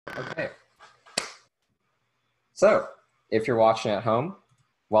Okay. So if you're watching at home,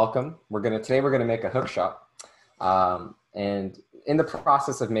 welcome. Today we're gonna make a hook shot. And in the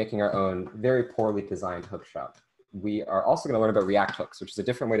process of making our own very poorly designed hook shot, we are also gonna learn about React hooks, which is a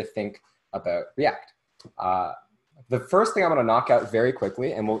different way to think about React. The first thing I'm gonna knock out very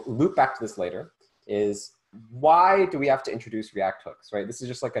quickly, and we'll loop back to this later, is why do we have to introduce React hooks, right? This is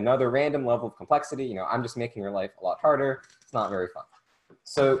just like another random level of complexity. You know, I'm just making your life a lot harder. It's not very fun.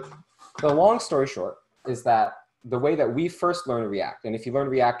 So the long story short is that the way that we first learn React, and if you learn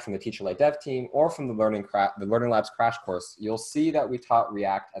React from the Teacher-led Dev team or from the Learning Labs crash course, you'll see that we taught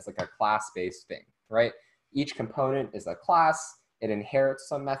React as like a class-based thing, right? Each component is a class. It inherits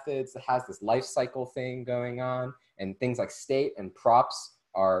some methods. It has this lifecycle thing going on, and things like state and props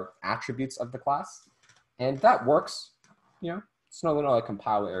are attributes of the class. And that works, you know, it's not like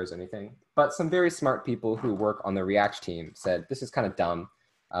compile errors or anything, but some very smart people who work on the React team said, this is kind of dumb.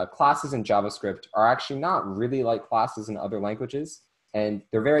 Classes in JavaScript are actually not really like classes in other languages, and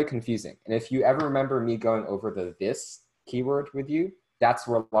they're very confusing. And if you ever remember me going over the this keyword with you, that's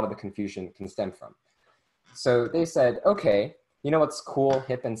where a lot of the confusion can stem from. So they said, okay, you know what's cool,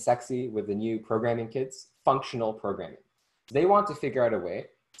 hip, and sexy with the new programming kids? Functional programming. They want to figure out a way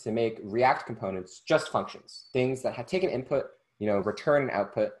to make React components just functions, things that take an input, you know, return an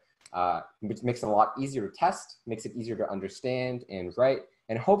output, which makes it a lot easier to test, makes it easier to understand and write,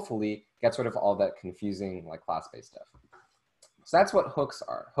 and hopefully gets rid of all that confusing like class-based stuff. So that's what hooks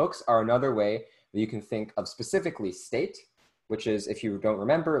are. Hooks are another way that you can think of specifically state, which is, if you don't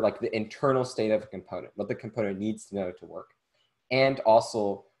remember, like the internal state of a component, what the component needs to know to work, and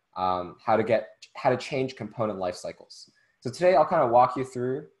also how to change component life cycles. So today I'll kind of walk you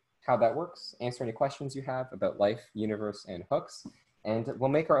through how that works, answer any questions you have about life, universe, and hooks, and we'll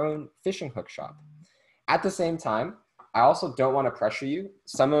make our own fishing hook shop. At the same time, I also don't want to pressure you.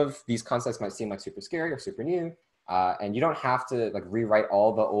 Some of these concepts might seem like super scary or super new, and you don't have to like rewrite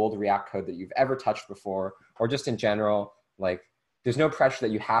all the old React code that you've ever touched before, or just in general, like there's no pressure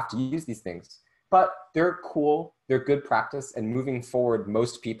that you have to use these things, but they're cool, they're good practice, and moving forward,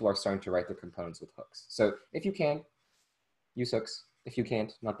 most people are starting to write their components with hooks. So if you can, use hooks. If you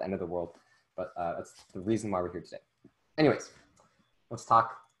can't, not the end of the world, but that's the reason why we're here today. Anyways, let's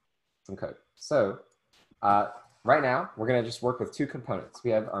talk some code. So right now, we're gonna just work with two components. We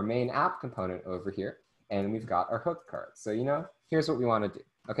have our main app component over here, and we've got our hook card. So, you know, here's what we wanna do,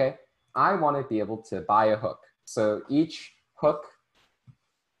 okay? I wanna be able to buy a hook. So each hook,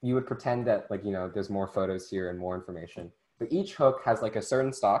 you would pretend that like, you know, there's more photos here and more information, but each hook has like a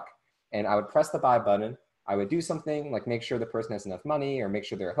certain stock, and I would press the buy button. I would do something like make sure the person has enough money or make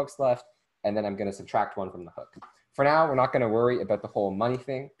sure there are hooks left, and then I'm gonna subtract one from the hook. For now, we're not gonna worry about the whole money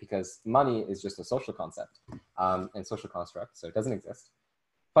thing because money is just a social concept and social construct, so it doesn't exist,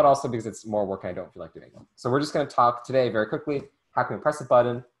 but also because it's more work I don't feel like doing. So we're just gonna talk today very quickly, how can we press a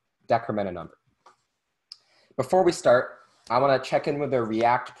button, decrement a number. Before we start, I wanna check in with the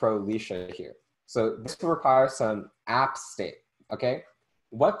React Pro Leisha here. So this will require some app state, okay?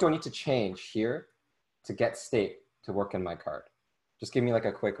 What do I need to change here to get state to work in my card? Just give me like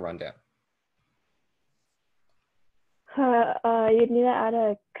a quick rundown. You'd need to add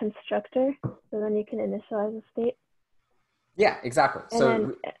a constructor, so then you can initialize a state. Yeah, exactly. And so,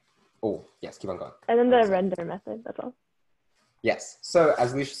 then, oh, yes, keep on going. And then the render method, that's all. Yes, so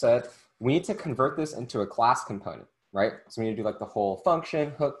as Alicia said, we need to convert this into a class component, right? So we need to do like the whole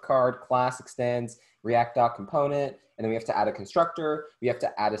function, hook card, class extends, React.component, and then we have to add a constructor, we have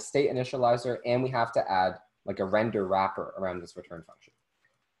to add a state initializer, and we have to add like a render wrapper around this return function.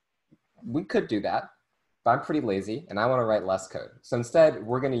 We could do that, but I'm pretty lazy and I want to write less code. So instead,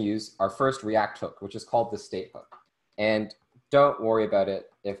 we're going to use our first React hook, which is called the state hook. And don't worry about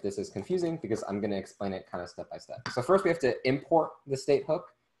it if this is confusing because I'm going to explain it kind of step by step. So first we have to import the state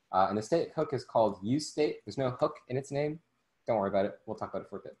hook. And the state hook is called useState. There's no hook in its name. Don't worry about it. We'll talk about it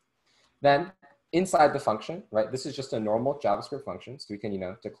for a bit. Then inside the function, right, this is just a normal JavaScript function. So we can, you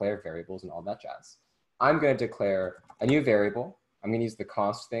know, declare variables and all that jazz. I'm going to declare a new variable. I'm going to use the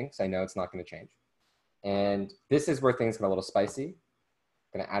const thing because I know it's not going to change. And this is where things get a little spicy.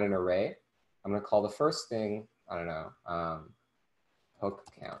 I'm going to add an array. I'm going to call the first thing, I don't know, hook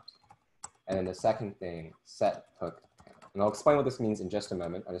count. And then the second thing, set hook count. And I'll explain what this means in just a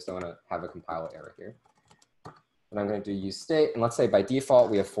moment. I just don't want to have a compile error here. And I'm going to do use state. And let's say by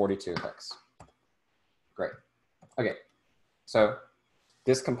default, we have 42 hooks. Great. Okay. So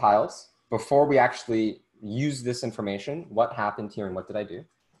this compiles. Before we actually use this information, what happened here and what did I do?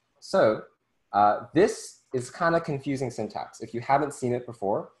 So this is kind of confusing syntax. If you haven't seen it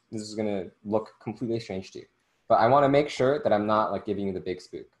before, this is going to look completely strange to you. but I want to make sure that I'm not like giving you the big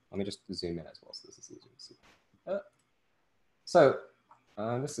spook. Let me just zoom in as well, so this is easier to see.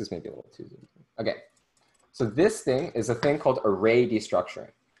 This is maybe a little too zoomed in. Okay, so this thing is a thing called array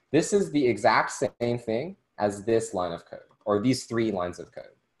destructuring. This is the exact same thing as this line of code, or these 3 lines of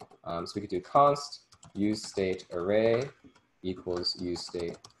code. So we could do const useState array equals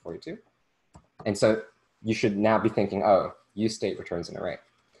useState 42. And so you should now be thinking, oh, useState returns an array.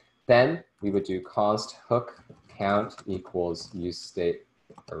 Then we would do const hook count equals useState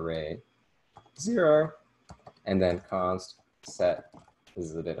array 0, and then const set, this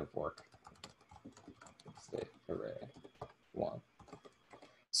is a bit of work, state array 1.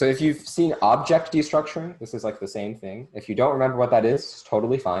 So if you've seen object destructuring, this is like the same thing. If you don't remember what that is, it's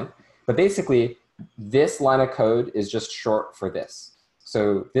totally fine. But basically, this line of code is just short for this.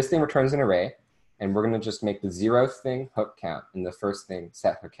 So this thing returns an array, and we're going to just make the 0th thing hook count, and the first thing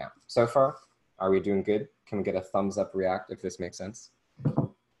set hook count. So far, are we doing good? Can we get a thumbs up react if this makes sense?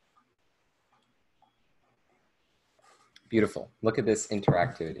 Beautiful. Look at this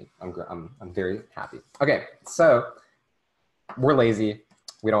interactivity. I'm very happy. Okay, so we're lazy.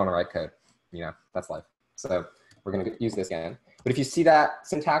 We don't want to write code. You know, that's life. So we're going to use this again. But if you see that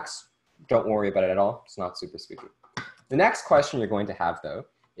syntax, don't worry about it at all. It's not super spooky. The next question you're going to have, though,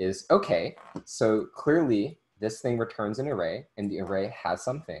 is, okay, so clearly this thing returns an array, and the array has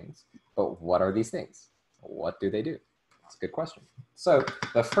some things. But what are these things? What do they do? That's a good question. So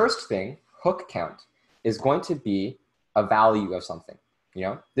the first thing, hook count, is going to be a value of something. You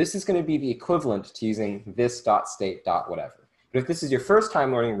know, this is going to be the equivalent to using this dot state dot whatever. But if this is your first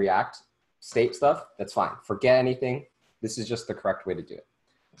time learning React state stuff, that's fine. Forget anything. This is just the correct way to do it.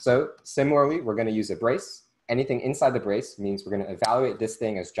 So similarly, we're going to use a brace. Anything inside the brace means we're going to evaluate this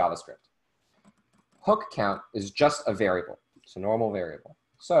thing as JavaScript. Hook count is just a variable. It's a normal variable.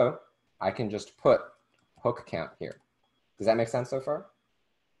 So I can just put hook count here. Does that make sense so far?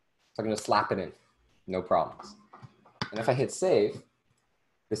 So I'm going to slap it in. No problems. And if I hit save,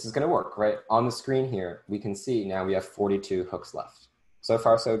 this is going to work, right? On the screen here, we can see now we have 42 hooks left. So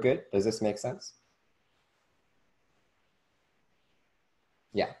far, so good. Does this make sense?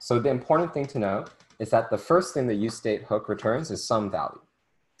 Yeah, so the important thing to know is that the first thing the useState hook returns is some value.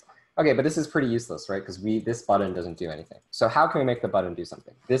 Okay, but this is pretty useless, right? Because this button doesn't do anything. So how can we make the button do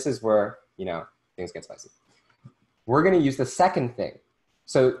something? This is where, you know, things get spicy. We're going to use the second thing.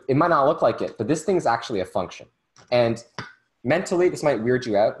 So it might not look like it, but this thing is actually a function. And mentally, this might weird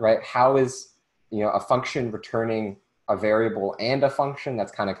you out, right? How is, you know, a function returning a variable and a function?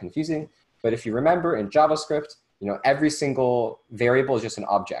 That's kind of confusing. But if you remember in JavaScript, you know, every single variable is just an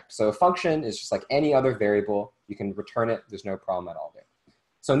object. So a function is just like any other variable. You can return it. There's no problem at all there.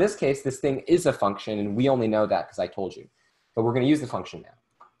 So in this case, this thing is a function, and we only know that because I told you. But we're going to use the function now.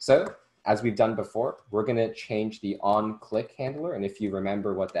 So as we've done before, we're going to change the onClick handler. And if you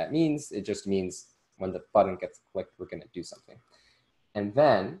remember what that means, it just means when the button gets clicked, we're going to do something. And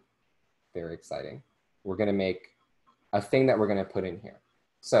then, very exciting, we're going to make a thing that we're going to put in here.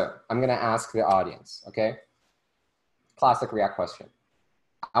 So I'm going to ask the audience, okay? Classic React question.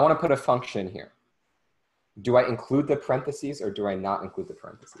 I want to put a function here. Do I include the parentheses or do I not include the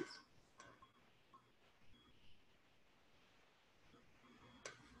parentheses?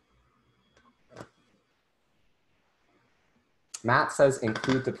 Matt says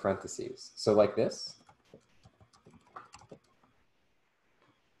include the parentheses. So like this.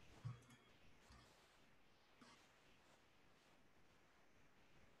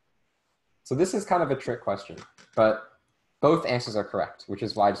 So this is kind of a trick question, but both answers are correct, which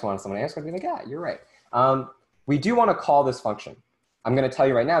is why I just wanted someone to answer and be like, yeah, you're right. We do want to call this function. I'm going to tell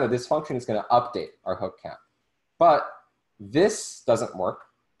you right now that this function is going to update our hook count. But this doesn't work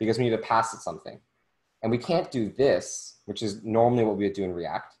because we need to pass it something. And we can't do this, which is normally what we would do in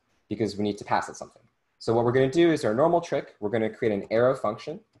React, because we need to pass it something. So what we're going to do is our normal trick. We're going to create an arrow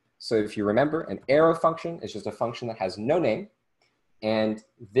function. So if you remember, an arrow function is just a function that has no name. And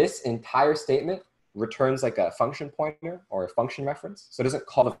this entire statement returns like a function pointer or a function reference. So it doesn't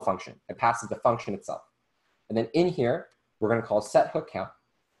call the function. It passes the function itself. And then in here, we're going to call set hook count.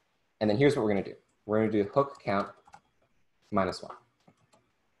 And then here's what we're going to do. We're going to do hook count -1.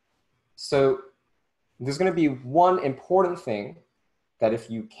 So there's going to be one important thing that if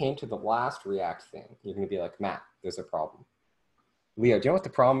you came to the last React thing, you're going to be like, Matt, there's a problem. Leo, do you know what the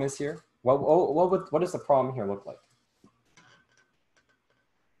problem is here? What does the problem here look like?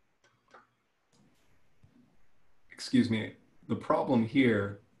 Excuse me, the problem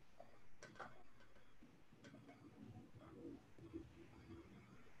here.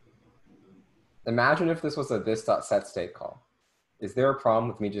 Imagine if this was a this.setState call. Is there a problem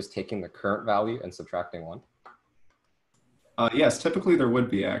with me just taking the current value and subtracting 1? Yes, typically there would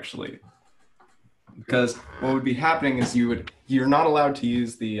be actually, because what would be happening is you're not allowed to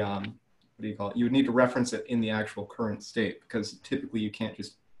use the what do you call it? You would need to reference it in the actual current state, because typically you can't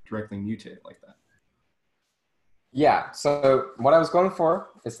just directly mutate it like that. Yeah, so what I was going for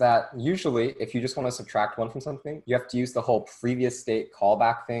is that usually if you just want to subtract one from something, you have to use the whole previous state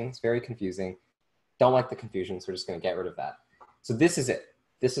callback thing. It's very confusing. Don't like the confusion, so we're just going to get rid of that. So this is it.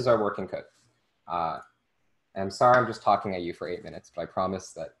 This is our working code. And I'm sorry I'm just talking at you for 8 minutes, but I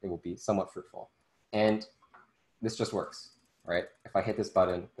promise that it will be somewhat fruitful. And this just works, right? If I hit this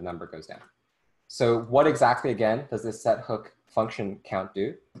button, the number goes down. So what exactly, again, does this set hook function count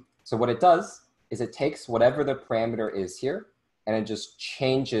do? So what it does is it takes whatever the parameter is here, and it just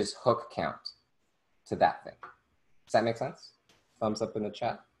changes hook count to that thing. Does that make sense? Thumbs up in the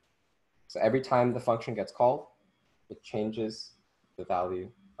chat. So every time the function gets called, it changes the value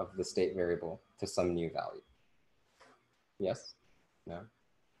of the state variable to some new value. Yes? No?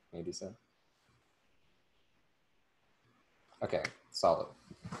 Maybe so? Okay, solid.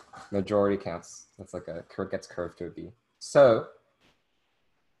 Majority counts. That's like a curve gets curved to a B. So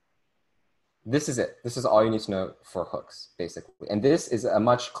this is it. This is all you need to know for hooks, basically. And this is a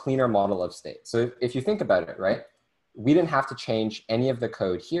much cleaner model of state. So if you think about it, right, we didn't have to change any of the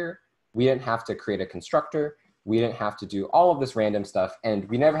code here. We didn't have to create a constructor. We didn't have to do all of this random stuff. And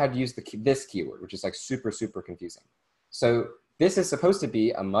we never had to use this keyword, which is like super, super confusing. So this is supposed to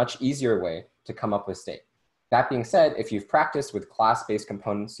be a much easier way to come up with state. That being said, if you've practiced with class-based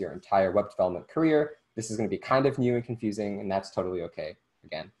components your entire web development career, this is going to be kind of new and confusing, and that's totally okay.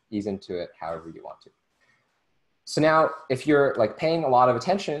 Again, ease into it however you want to. So now, if you're like paying a lot of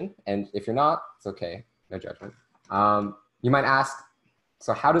attention, and if you're not, it's okay, no judgment. You might ask,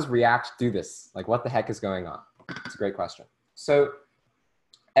 so how does React do this? Like, what the heck is going on? It's a great question. So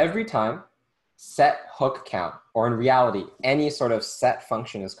every time set hook count, or in reality, any sort of set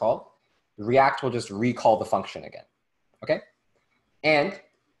function is called, React will just recall the function again, okay? And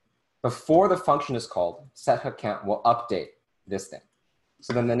before the function is called, set hook count will update this thing.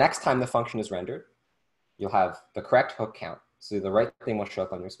 So then the next time the function is rendered, you'll have the correct hook count. So the right thing will show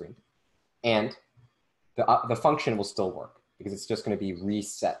up on your screen. And the function will still work because it's just going to be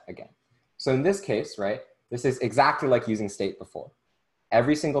reset again. So in this case, right, this is exactly like using state before.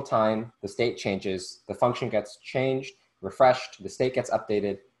 Every single time the state changes, the function gets changed, refreshed, the state gets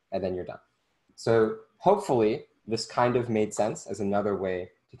updated, and then you're done. So hopefully this kind of made sense as another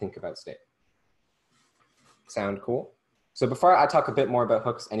way to think about state. Sound cool? So before I talk a bit more about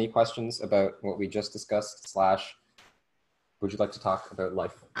hooks, any questions about what we just discussed, slash, would you like to talk about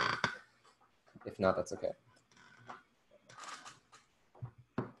life? If not, that's okay.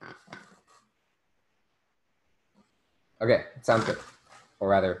 Okay, sounds good. Or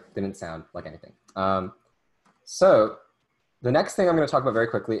rather, didn't sound like anything. So the next thing I'm going to talk about very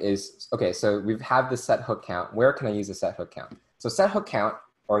quickly is, okay, so we've had this set hook count. Where can I use a set hook count? So set hook count,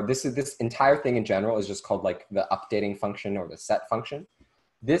 or this entire thing in general is just called like the updating function or the set function.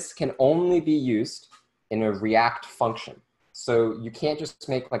 This can only be used in a React function. So you can't just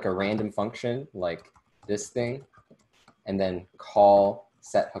make like a random function like this thing and then call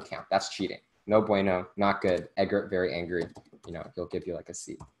set hook count. That's cheating. No bueno, not good. Eggert, very angry. You know, he'll give you like a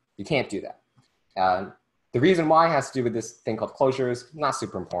C. You can't do that. The reason why has to do with this thing called closures, not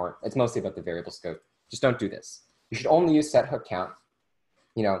super important. It's mostly about the variable scope. Just don't do this. You should only use set hook count,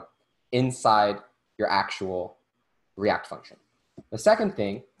 you know, inside your actual React function. The second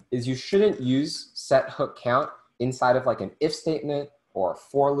thing is you shouldn't use set hook count inside of like an if statement or a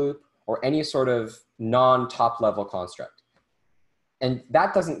for loop or any sort of non-top level construct. And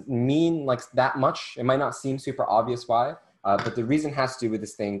that doesn't mean like that much. It might not seem super obvious why, but the reason has to do with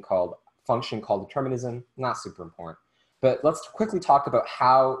this thing called function called determinism, not super important. But let's quickly talk about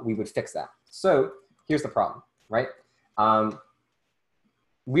how we would fix that. So here's the problem, right?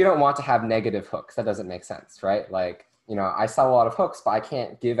 We don't want to have negative hooks. That doesn't make sense, right? Like, you know, I sell a lot of hooks, but I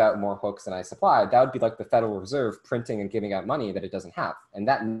can't give out more hooks than I supply. That would be like the Federal Reserve printing and giving out money that it doesn't have. And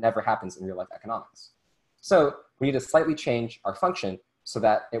that never happens in real life economics. So we need to slightly change our function so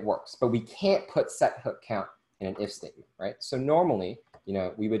that it works. But we can't put set hook count in an if statement, right? So normally, you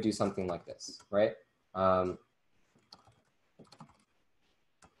know, we would do something like this, right?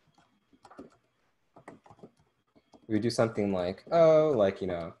 We would do something like, oh, like, you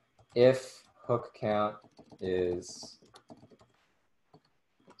know, if hook count is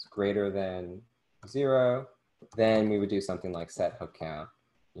greater than 0, then we would do something like set hook count,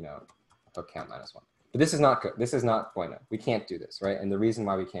 you know, hook count -1. But this is not good. This is not bueno. We can't do this, right? And the reason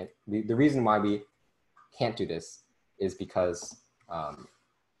why we can't, the reason why we can't do this is because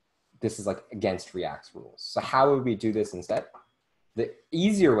this is like against React's rules. So how would we do this instead? The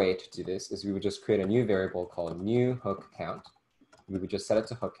easier way to do this is we would just create a new variable called new hook count. We would just set it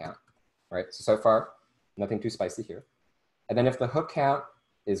to hook count, right? So far, nothing too spicy here. And then if the hook count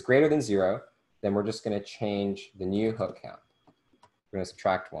is greater than 0, then we're just going to change the new hook count. We're going to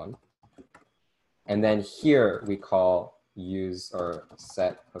subtract 1. And then here we call use or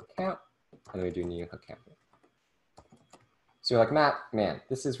set hook count, and then we do new hook count. So you're like, Matt, man,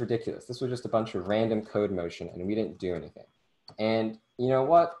 this is ridiculous. This was just a bunch of random code motion and we didn't do anything. And you know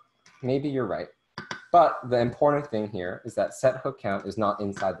what? Maybe you're right. But the important thing here is that set hook count is not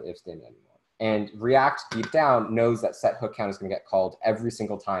inside the if statement anymore. And React deep down knows that set hook count is going to get called every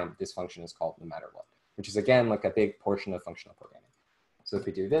single time this function is called, no matter what, which is again like a big portion of functional programming. So if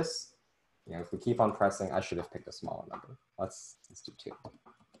we do this, you know, if we keep on pressing, I should have picked a smaller number. Let's do 2.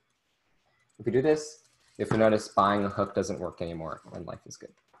 If we do this, if you notice, buying a hook doesn't work anymore and life is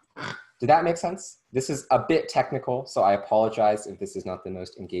good. Did that make sense? This is a bit technical, so I apologize if this is not the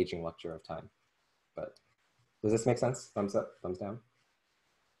most engaging lecture of time. But does this make sense? Thumbs up, thumbs down.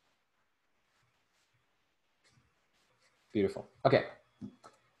 Beautiful. Okay.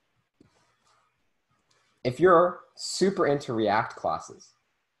 If you're super into React classes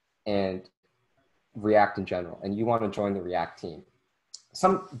and React in general, and you want to join the React team,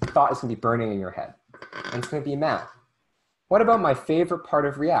 some thought is going to be burning in your head. And it's going to be, Matt, what about my favorite part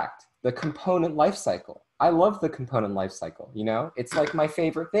of React, the component lifecycle? I love the component lifecycle, you know? It's like my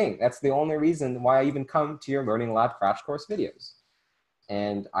favorite thing. That's the only reason why I even come to your Learning Lab crash course videos.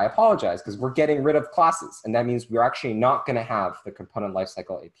 And I apologize because we're getting rid of classes. And that means we're actually not going to have the component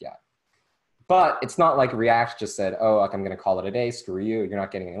lifecycle API. But it's not like React just said, oh, like I'm going to call it a day, screw you, you're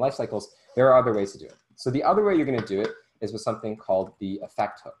not getting any lifecycles. There are other ways to do it. So the other way you're going to do it is with something called the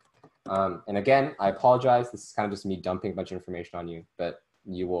effect hook. And again, I apologize. This is kind of just me dumping a bunch of information on you, but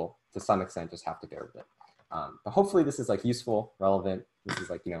you will, to some extent, just have to bear with it. But hopefully this is like useful, relevant. This is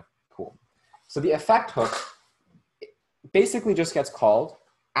like, you know, cool. So the effect hook basically just gets called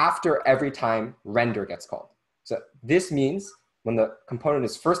after every time render gets called. So this means when the component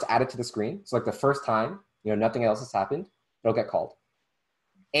is first added to the screen, so like the first time, you know, nothing else has happened, it'll get called.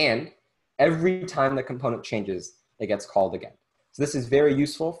 And every time the component changes, it gets called again. So this is very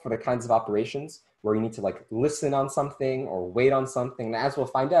useful for the kinds of operations where you need to like listen on something or wait on something. And as we'll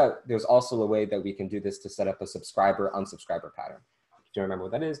find out, there's also a way that we can do this to set up a subscriber-unsubscriber pattern. If you don't remember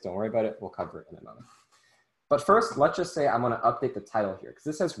what that is, don't worry about it. We'll cover it in a moment. But first, let's just say I'm going to update the title here because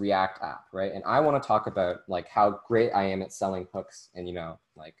this says React app, right? And I want to talk about like how great I am at selling hooks and, you know,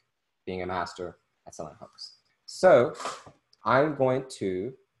 like being a master at selling hooks. So I'm going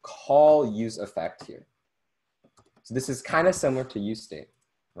to call use effect here. So this is kind of similar to use state,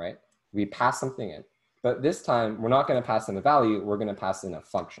 right? We pass something in, but this time we're not going to pass in a value. We're going to pass in a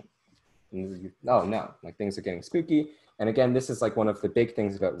function. And oh no, like things are getting spooky. And again, this is like one of the big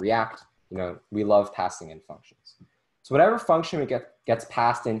things about React. You know, we love passing in functions. So whatever function gets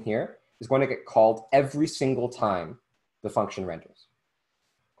passed in here is going to get called every single time the function renders.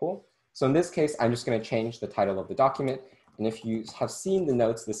 Cool. So in this case, I'm just going to change the title of the document. And if you have seen the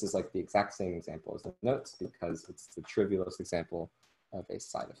notes, this is like the exact same example as the notes because it's the trivialist example of a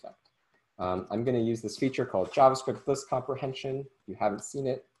side effect. I'm going to use this feature called JavaScript list comprehension. If you haven't seen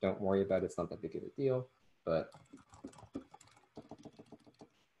it, don't worry about it. It's not that big of a deal. But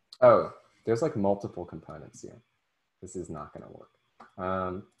oh, there's like multiple components here. This is not going to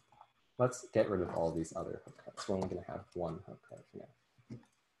work. Let's get rid of all these other hookups. We're only going to have one hookup for now.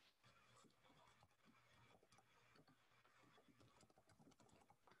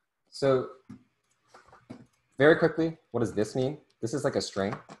 So very quickly, what does this mean? This is like a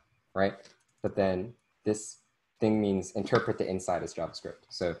string, right? But then this thing means interpret the inside as JavaScript.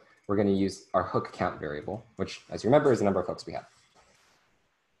 So we're going to use our hook count variable, which, as you remember, is the number of hooks we have.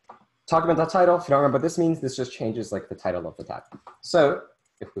 Talk about the title. If you don't remember what this means, this just changes like the title of the tab. So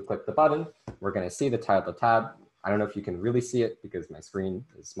if we click the button, we're going to see the title of the tab. I don't know if you can really see it because my screen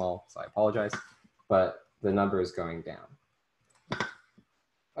is small, so I apologize. But the number is going down.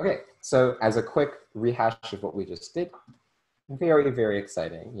 Okay, so as a quick rehash of what we just did, very, very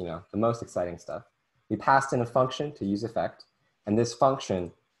exciting, you know, the most exciting stuff. We passed in a function to use effect, and this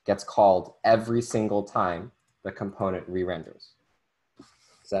function gets called every single time the component re-renders.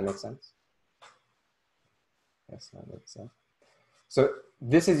 Does that make sense? Yes, that makes sense. So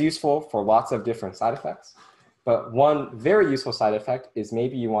this is useful for lots of different side effects, but one very useful side effect is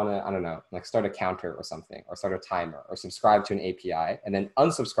maybe you want to, I don't know, like start a counter or something, or start a timer, or subscribe to an API, and then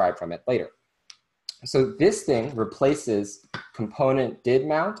unsubscribe from it later. So this thing replaces component did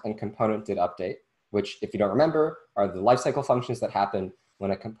mount and component did update, which if you don't remember are the lifecycle functions that happen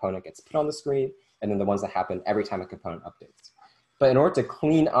when a component gets put on the screen, and then the ones that happen every time a component updates. But in order to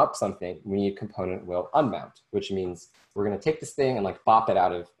clean up something, we need component will unmount, which means we're going to take this thing and like bop it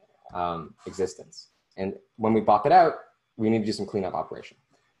out of existence. And when we bop it out, we need to do some cleanup operation.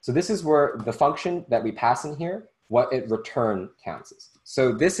 So this is where the function that we pass in here, what it return counts as.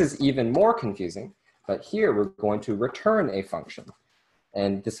 So this is even more confusing, but here we're going to return a function.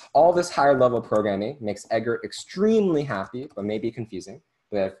 And all this higher level programming makes Egbert extremely happy, but maybe confusing.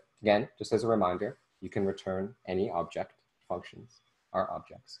 But again, just as a reminder, you can return any object. Functions are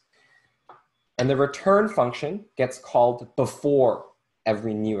objects. And the return function gets called before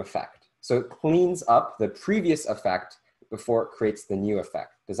every new effect. So it cleans up the previous effect before it creates the new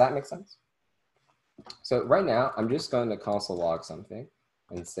effect. Does that make sense? So right now, I'm just going to console log something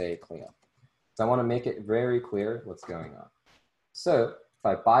and say cleanup. So I want to make it very clear what's going on. So if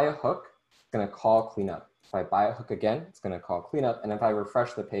I buy a hook, it's going to call cleanup. If I buy a hook again, it's going to call cleanup. And if I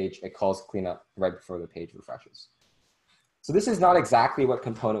refresh the page, it calls cleanup right before the page refreshes. So this is not exactly what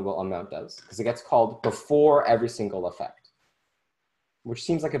component will unmount does, because it gets called before every single effect, which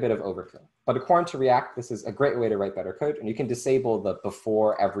seems like a bit of overkill. But according to React, this is a great way to write better code, and you can disable the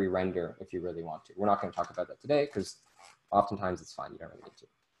before every render if you really want to. We're not going to talk about that today, because oftentimes it's fine. You don't really need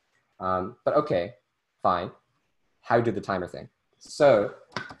to. But okay, fine. How do the timer thing? So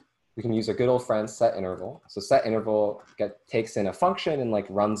we can use a good old friend set interval. So set interval takes in a function and like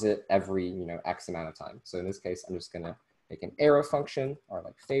runs it every X amount of time. So in this case, I'm just going to make an arrow function, or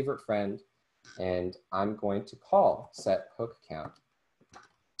like favorite friend, and I'm going to call set hook count.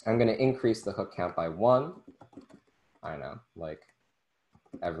 I'm going to increase the hook count by 1, I don't know, like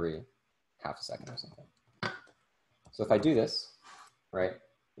every half a second or something. So if I do this, right,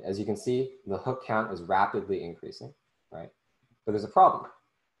 as you can see, the hook count is rapidly increasing, right? But there's a problem.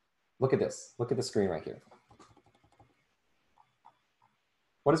 Look at this. Look at the screen right here.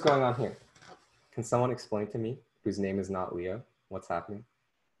 What is going on here? Can someone explain to me, whose name is not Leo, what's happening?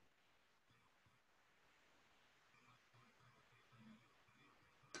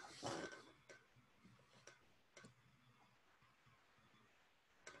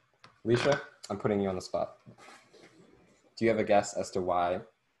 Alicia, I'm putting you on the spot. Do you have a guess as to why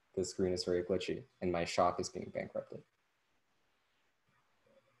the screen is very glitchy and my shop is being bankrupted?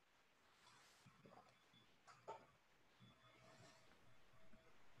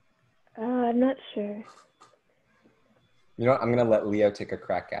 I'm not sure. You know what? I'm going to let Leo take a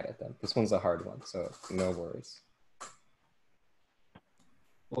crack at it then. This one's a hard one, so no worries.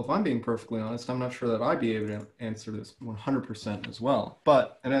 Well, if I'm being perfectly honest, I'm not sure that I'd be able to answer this 100% as well.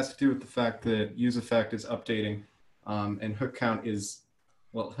 But it has to do with the fact that useEffect is updating, and hook count is,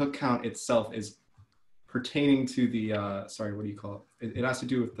 well, hook count itself is pertaining to the, sorry, what do you call it? It has to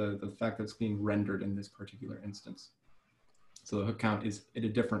do with the fact that it's being rendered in this particular instance. So the hook count is at a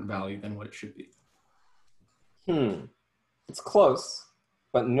different value than what it should be. It's close,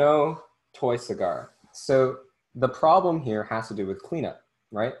 but no toy cigar. So the problem here has to do with cleanup,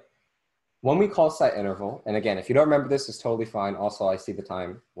 right? When we call set interval, and again, if you don't remember this, it's totally fine. Also, I see the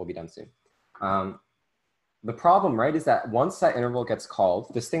time. We'll be done soon. The problem, right, is that once set interval gets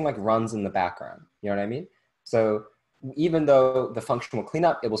called, this thing like runs in the background. You know what I mean? So even though the function will clean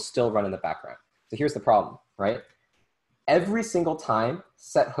up, it will still run in the background. So here's the problem, right? Every single time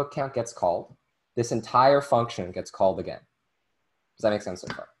set hook count gets called, this entire function gets called again. Does that make sense so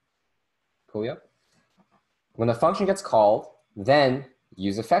far? Coolio? When the function gets called, then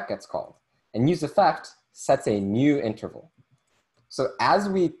useEffect gets called. And useEffect sets a new interval. So as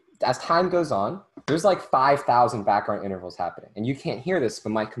time goes on, there's like 5,000 background intervals happening. And you can't hear this,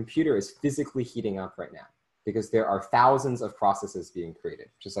 but my computer is physically heating up right now because there are thousands of processes being created,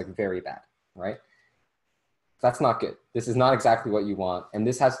 which is like very bad, right? That's not good. This is not exactly what you want. And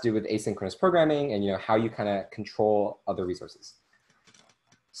this has to do with asynchronous programming and how you kind of control other resources.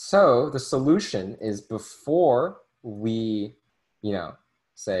 So the solution is before we,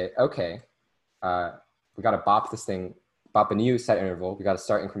 say, okay, we got to bop this thing, bop a new set interval. We got to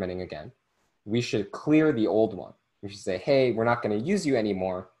start incrementing again. We should clear the old one. We should say, hey, we're not going to use you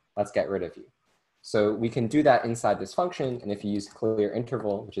anymore. Let's get rid of you. So we can do that inside this function. And if you use clear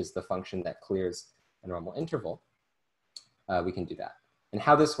interval, which is the function that clears a normal interval, we can do that. And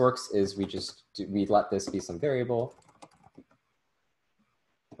how this works is we let this be some variable.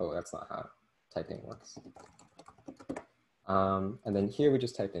 Oh, that's not how typing works. And then here we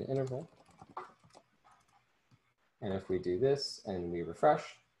just type in interval. And if we do this and we refresh,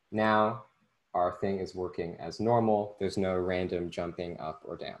 now our thing is working as normal. There's no random jumping up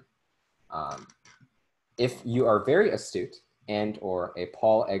or down. If you are very astute and or a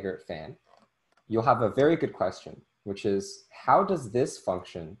Paul Egbert fan, you'll have a very good question. which is how does this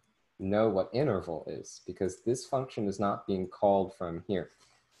function know what interval is? Because this function is not being called from here.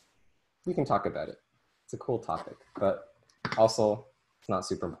 We can talk about it. It's a cool topic, but also it's not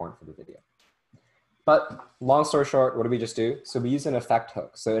super important for the video. But long story short, what do we just do? So we use an effect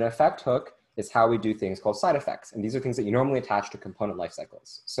hook. So an effect hook is how we do things called side effects. And these are things that you normally attach to component life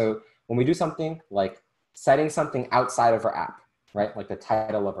cycles. So when we do something like setting something outside of our app, right? Like the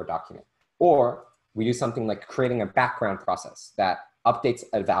title of our document, or we do something like creating a background process that updates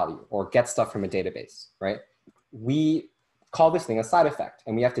a value or gets stuff from a database, right? We call this thing a side effect,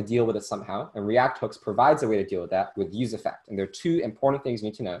 and we have to deal with it somehow. And React hooks provides a way to deal with that with use effect. And there are two important things you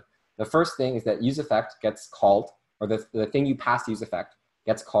need to know. The first thing is that use effect gets called, or the thing you pass to use effect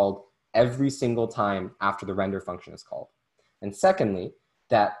gets called every single time after the render function is called. And secondly,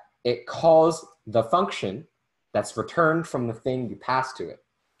 that it calls the function that's returned from the thing you pass to it.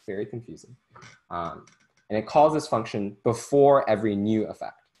 Very confusing. And it calls this function before every new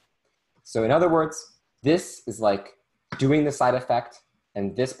effect. So in other words, this is like doing the side effect,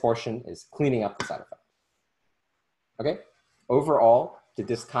 and this portion is cleaning up the side effect. Okay? Overall, did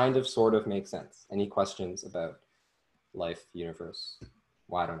this kind of sort of make sense? Any questions about life, universe?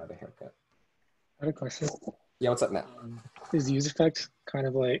 Why I don't have a haircut? I had a question. Yeah, what's up, Matt? Is use effect kind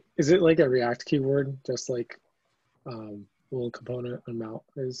of like, is it like a React keyword, just like little component amount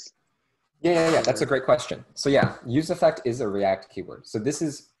is? Yeah, that's a great question. So yeah, use effect is a React keyword. So this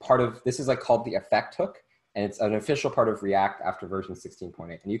is like called the effect hook, and it's an official part of React after version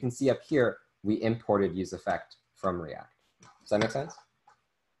 16.8. And you can see up here, we imported use effect from React. Does that make sense?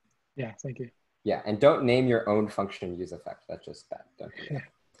 Yeah, thank you. Yeah, and don't name your own function use effect. That's just bad. Don't do that.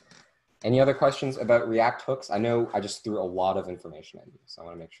 Any other questions about React hooks? I know I just threw a lot of information at you, so I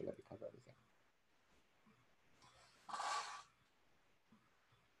want to make sure that we cover everything.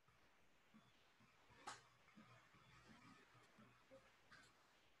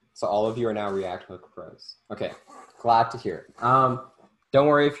 So all of you are now React hook pros. Okay, glad to hear it. Don't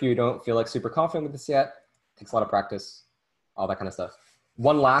worry if you don't feel like super confident with this yet. It takes a lot of practice, all that kind of stuff.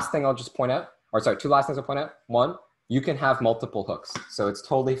 One last thing I'll just point out, or sorry, two last things I'll point out. One, you can have multiple hooks. So it's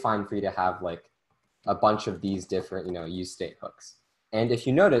totally fine for you to have like a bunch of these different, use state hooks. And if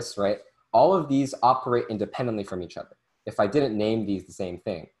you notice, right, all of these operate independently from each other. If I didn't name these the same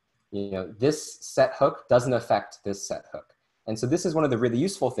thing, this set hook doesn't affect this set hook. And so this is one of the really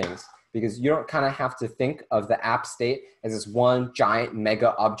useful things, because you don't kind of have to think of the app state as this one giant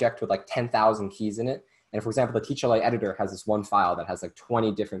mega object with like 10,000 keys in it. And for example, the teacher editor has this one file that has like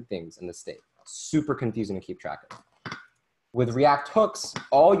 20 different things in the state. Super confusing to keep track of. With React hooks,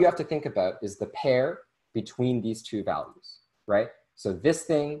 all you have to think about is the pair between these two values, right? So this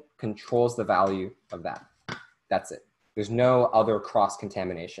thing controls the value of that. That's it. There's no other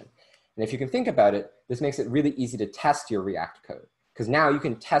cross-contamination. And if you can think about it, this makes it really easy to test your React code, because now you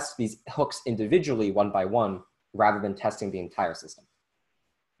can test these hooks individually one by one rather than testing the entire system.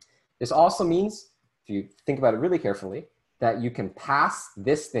 This also means, if you think about it really carefully, that you can pass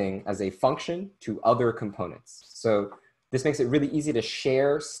this thing as a function to other components. So this makes it really easy to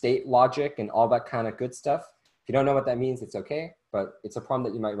share state logic and all that kind of good stuff. If you don't know what that means, it's okay, but it's a problem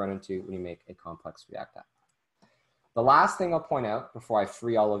that you might run into when you make a complex React app. The last thing I'll point out before I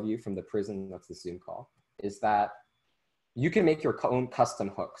free all of you from the prison that's the Zoom call is that you can make your own custom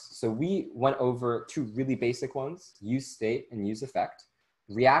hooks. So we went over two really basic ones, use state and use effect.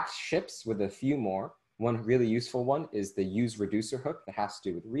 React ships with a few more. One really useful one is the use reducer hook that has to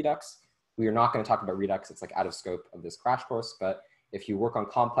do with Redux. We are not going to talk about Redux. It's like out of scope of this crash course, but if you work on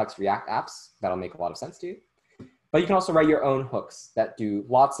complex React apps, that'll make a lot of sense to you. But you can also write your own hooks that do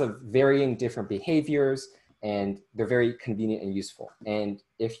lots of varying different behaviors, and they're very convenient and useful. And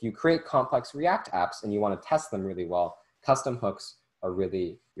if you create complex React apps and you want to test them really well, custom hooks are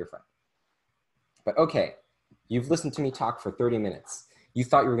really your friend. But okay, you've listened to me talk for 30 minutes. You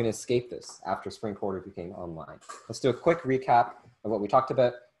thought you were going to escape this after Spring Quarter became online. Let's do a quick recap of what we talked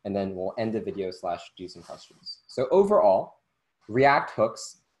about, and then we'll end the video / do some questions. So overall, React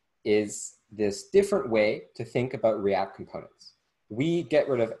hooks is this different way to think about React components. We get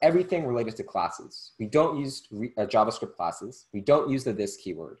rid of everything related to classes. We don't use JavaScript classes. We don't use the this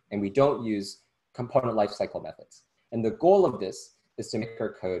keyword, and we don't use component lifecycle methods. And the goal of this is to make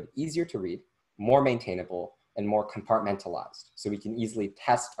our code easier to read, more maintainable, and more compartmentalized, so we can easily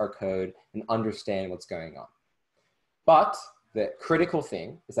test our code and understand what's going on. But the critical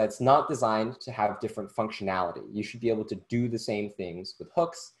thing is that it's not designed to have different functionality. You should be able to do the same things with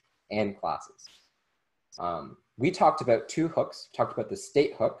hooks and classes. We talked about two hooks. We talked about the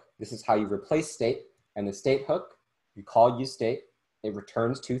state hook. This is how you replace state, and the state hook, you call use state, it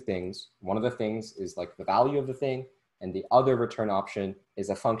returns two things. One of the things is like the value of the thing, and the other return option is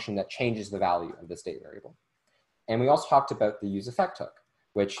a function that changes the value of the state variable. And we also talked about the useEffect hook,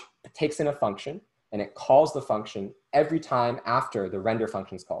 which takes in a function and it calls the function every time after the render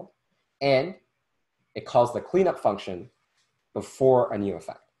function is called. And it calls the cleanup function before a new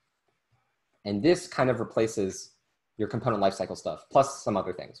effect. And this kind of replaces your component lifecycle stuff, plus some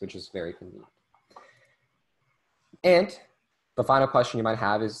other things, which is very convenient. And the final question you might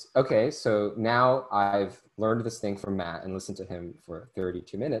have is, okay, so now I've learned this thing from Matt and listened to him for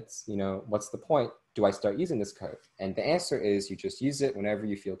 32 minutes, you know, what's the point? Do I start using this code? And the answer is you just use it whenever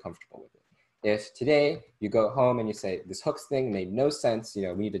you feel comfortable with it. If today you go home and you say, this hooks thing made no sense, you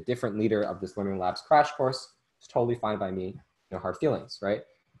know, we need a different leader of this Learning Labs crash course, it's totally fine by me, no hard feelings, right?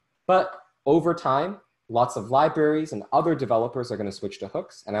 But over time, lots of libraries and other developers are going to switch to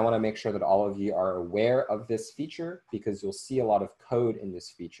hooks. And I want to make sure that all of you are aware of this feature because you'll see a lot of code in this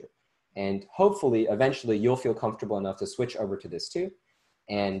feature. And hopefully, eventually, you'll feel comfortable enough to switch over to this too.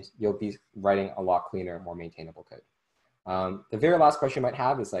 And you'll be writing a lot cleaner, more maintainable code. The very last question you might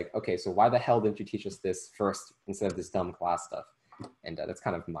have is like, okay, so why the hell didn't you teach us this first instead of this dumb class stuff? And that's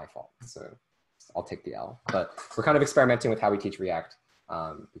kind of my fault. So I'll take the L. But we're kind of experimenting with how we teach React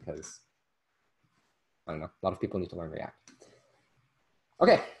because I don't know, a lot of people need to learn React.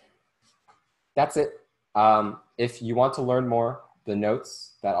 Okay, that's it. If you want to learn more, the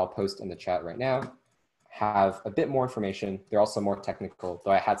notes that I'll post in the chat right now have a bit more information. They're also more technical,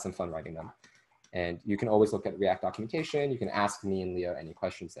 though I had some fun writing them. And you can always look at React documentation. You can ask me and Leo any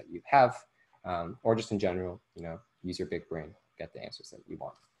questions that you have, or just in general, you know, use your big brain, get the answers that you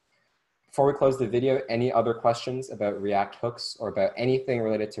want. Before we close the video, any other questions about React hooks or about anything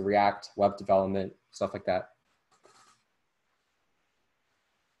related to React, web development, stuff like that?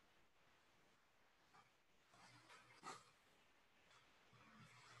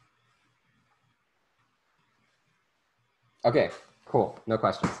 Okay, cool, no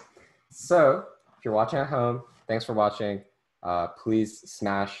questions. So if you're watching at home, thanks for watching. Please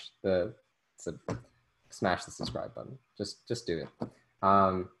smash the subscribe button. Just do it.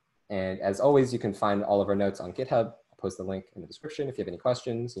 And as always, you can find all of our notes on GitHub. I'll post the link in the description. If you have any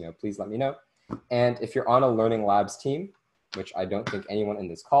questions, you know, please let me know. And if you're on a Learning Labs team, which I don't think anyone in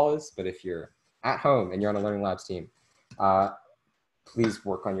this call is, but if you're at home and you're on a Learning Labs team, please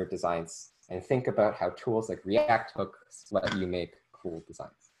work on your designs and think about how tools like React hooks let you make cool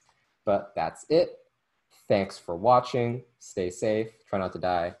designs. But that's it. Thanks for watching. Stay safe. Try not to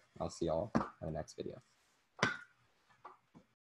die. I'll see y'all in the next video.